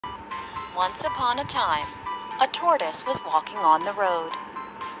Once upon a time, a tortoise was walking on the road.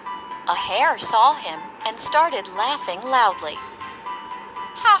 A hare saw him and started laughing loudly.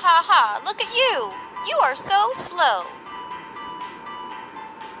 "Ha ha ha, look at you! You are so slow!"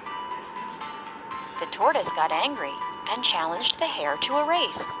 The tortoise got angry and challenged the hare to a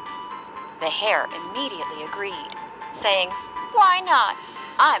race. The hare immediately agreed, saying, "Why not?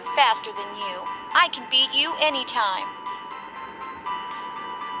 I'm faster than you. I can beat you anytime."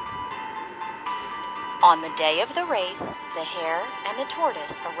 On the day of the race, the hare and the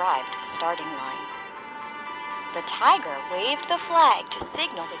tortoise arrived at the starting line. The tiger waved the flag to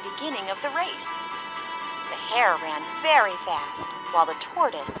signal the beginning of the race. The hare ran very fast, while the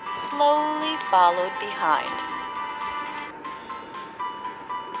tortoise slowly followed behind.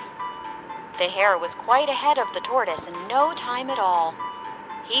 The hare was quite ahead of the tortoise in no time at all.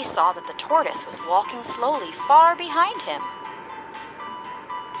 He saw that the tortoise was walking slowly far behind him.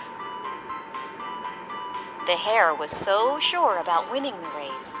 The hare was so sure about winning the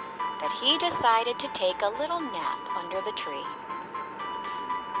race that he decided to take a little nap under the tree.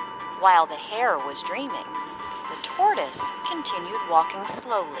 While the hare was dreaming, the tortoise continued walking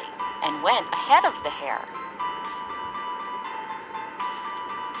slowly and went ahead of the hare.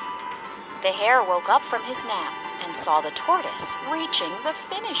 The hare woke up from his nap and saw the tortoise reaching the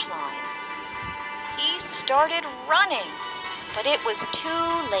finish line. He started running, but it was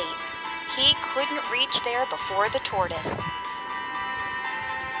too late. He couldn't reach there before the tortoise.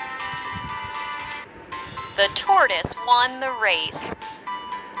 The tortoise won the race.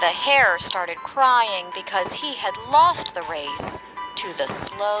 The hare started crying because he had lost the race to the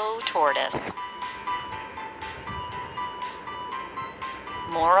slow tortoise.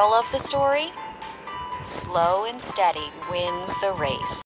 Moral of the story: slow and steady wins the race.